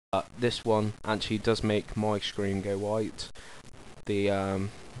this one actually does make my screen go white. The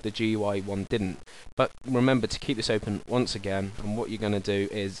GUI one didn't. But remember to keep this open once again, and what you're going to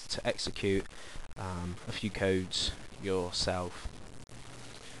do is to execute a few codes yourself,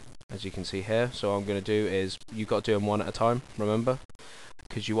 as you can see here. So what I'm going to do is, you've got to do them one at a time, remember,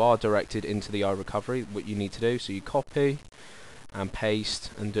 because you are directed into the iRecovery, what you need to do. So you copy and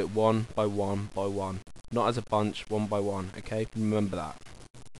paste and do it one by one by one, not as a bunch, one by one, okay? Remember that.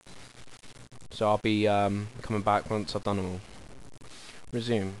 So I'll be coming back once I've done them all.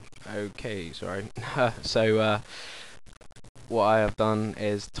 Resume. Okay, sorry. So what I have done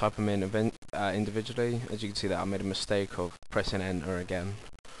is type them in individually. As you can see that I made a mistake of pressing enter again.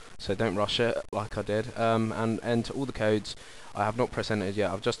 So don't rush it like I did. And enter all the codes. I have not pressed enter yet.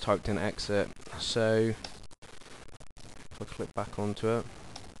 I've just typed in exit. So if I click back onto it,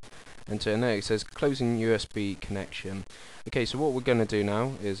 enter, and there it says closing USB connection. Okay, so what we're going to do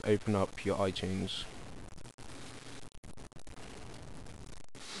now is open up your iTunes.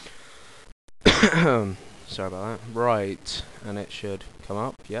 Sorry about that. Right, and it should come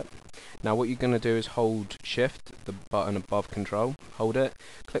up. Yep. Now what you're going to do is hold shift, the button above control, hold it,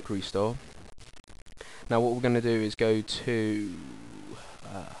 click restore. Now what we're going to do is go to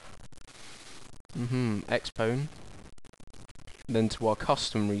Xpone, then to our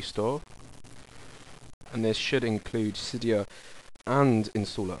custom restore, and this should include Cydia and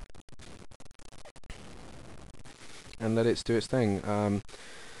installer, and let it do its thing.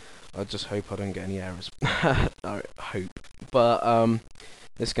 I just hope I don't get any errors. I hope, but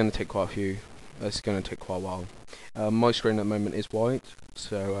it's going to take quite a few. It's going to take quite a while. My screen at the moment is white,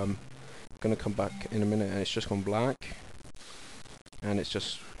 so I'm going to come back in a minute, and it's just gone black, and it's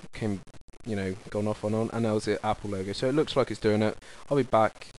just gone off and on, and that was the Apple logo. So it looks like it's doing it. I'll be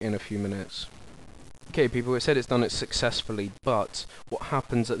back in a few minutes. Okay people, it said it's done it successfully, but what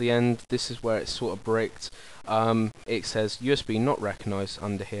happens at the end, this is where it's sort of bricked. It says USB not recognized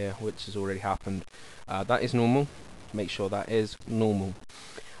under here, which has already happened. That is normal. Make sure that is normal.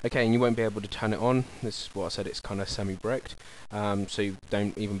 Okay, and you won't be able to turn it on. This is what I said, it's kind of semi-bricked, so you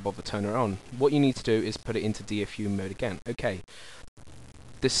don't even bother turning it on. What you need to do is put it into DFU mode again. Okay.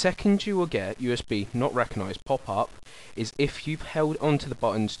 The second you will get USB not recognized pop up is if you've held onto the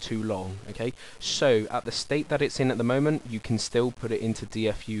buttons too long, okay? So at the state that it's in at the moment, you can still put it into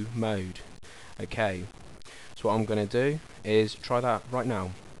DFU mode, okay? So what I'm going to do is try that right now.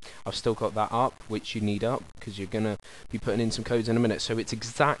 I've still got that up, which you need up because you're going to be putting in some codes in a minute. So it's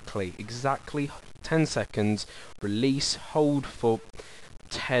exactly 10 seconds, release, hold for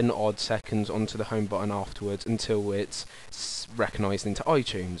 10 odd seconds onto the home button afterwards until it's recognized into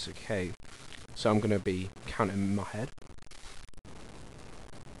iTunes. Okay, so I'm going to be counting in my head.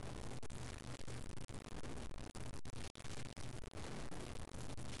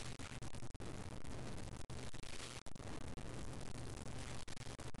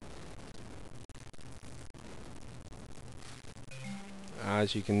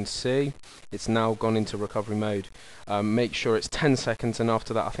 As you can see, it's now gone into recovery mode. Make sure it's 10 seconds, and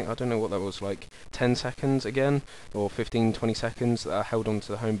after that, I don't know what that was, like 10 seconds again, or 15-20 seconds that I held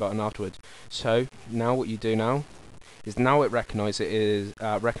onto the home button afterwards. So now what you do now is, now it recognizes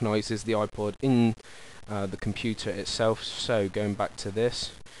the iPod in the computer itself. So going back to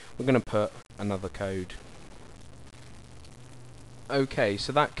this, we're going to put another code. Okay,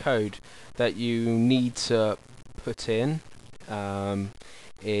 so that code that you need to put in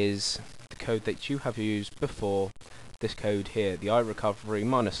is the code that you have used before. This code here, the iRecovery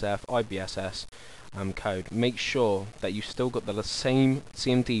 -F IBSS code. Make sure that you've still got the same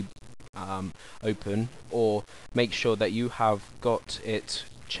CMD open, or make sure that you have got it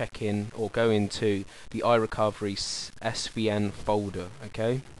check in or go into the iRecovery SVN folder.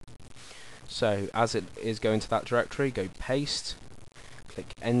 Okay, so as it is going to that directory, go paste,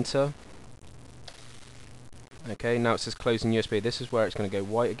 click enter. Okay, now it says closing USB. This is where it's going to go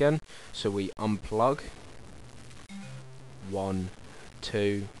white again. So we unplug. 1,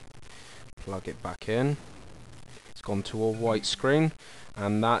 2, plug it back in. It's gone to a white screen,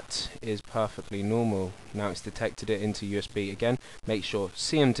 and that is perfectly normal. Now it's detected it into USB again. Make sure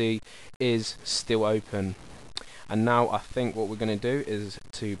CMD is still open. And now I think what we're going to do is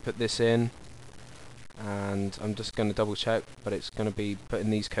to put this in, and I'm just going to double check, but it's going to be putting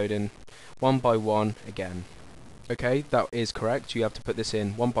these code in one by one again. Okay, that is correct. You have to put this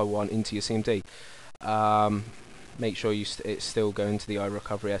in one by one into your CMD. Make sure it's still going to the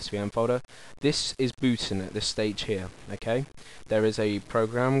iRecovery SVN folder. This is booting at this stage here. Okay, there is a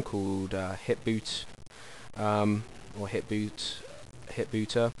program called HitBoot or HitBoot hit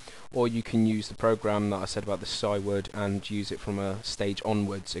booter, or you can use the program that I said about the Cydia and use it from a stage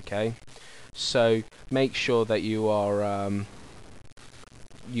onwards. Okay, so make sure that you are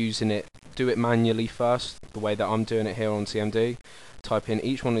using it, do it manually first, the way that I'm doing it here on CMD. Type in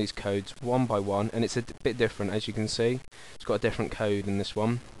each one of these codes one by one, and it's a bit different, as you can see. It's got a different code in this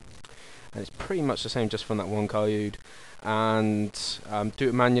one, and it's pretty much the same just from that one code. And do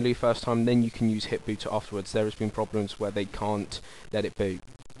it manually first time, then you can use hit booter afterwards. There has been problems where they can't let it boot.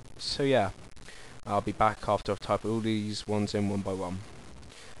 So yeah, I'll be back after I've typed all these ones in one by one.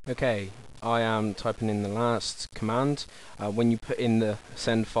 Okay, I am typing in the last command. When you put in the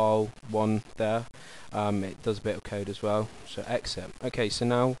send file one there, it does a bit of code as well, so exit. Okay, so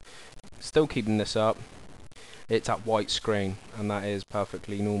now, still keeping this up, it's at white screen, and that is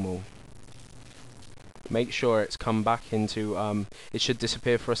perfectly normal. Make sure it's come back into, it should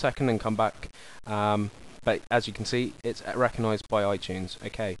disappear for a second and come back, but as you can see, it's recognized by iTunes.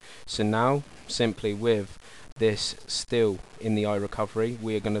 Okay, so now, simply with this still in the iRecovery,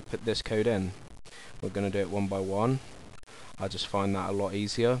 we are going to put this code in. We're going to do it one by one. I just find that a lot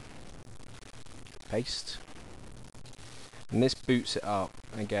easier. Paste, and this boots it up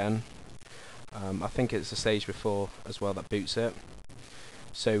again. I think it's the stage before as well that boots it.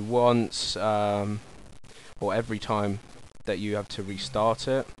 So once or every time that you have to restart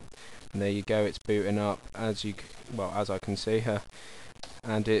it, and there you go, it's booting up as I can see here,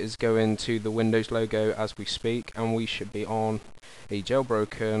 and it is going to the Windows logo as we speak, and we should be on a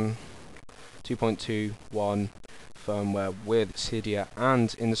jailbroken 2.21 firmware with Cydia and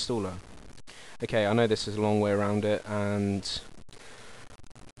installer. Okay, I know this is a long way around it, and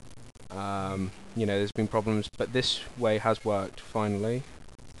you know, there's been problems, but this way has worked finally.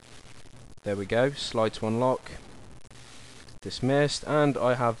 There we go, slide to unlock, dismissed, and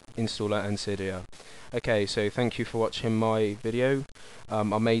I have installer and Cydia. Okay, so thank you for watching my video. I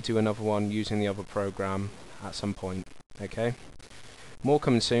may do another one using the other program at some point. Okay, more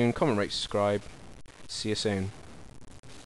coming soon. Comment, rate, subscribe. See you soon.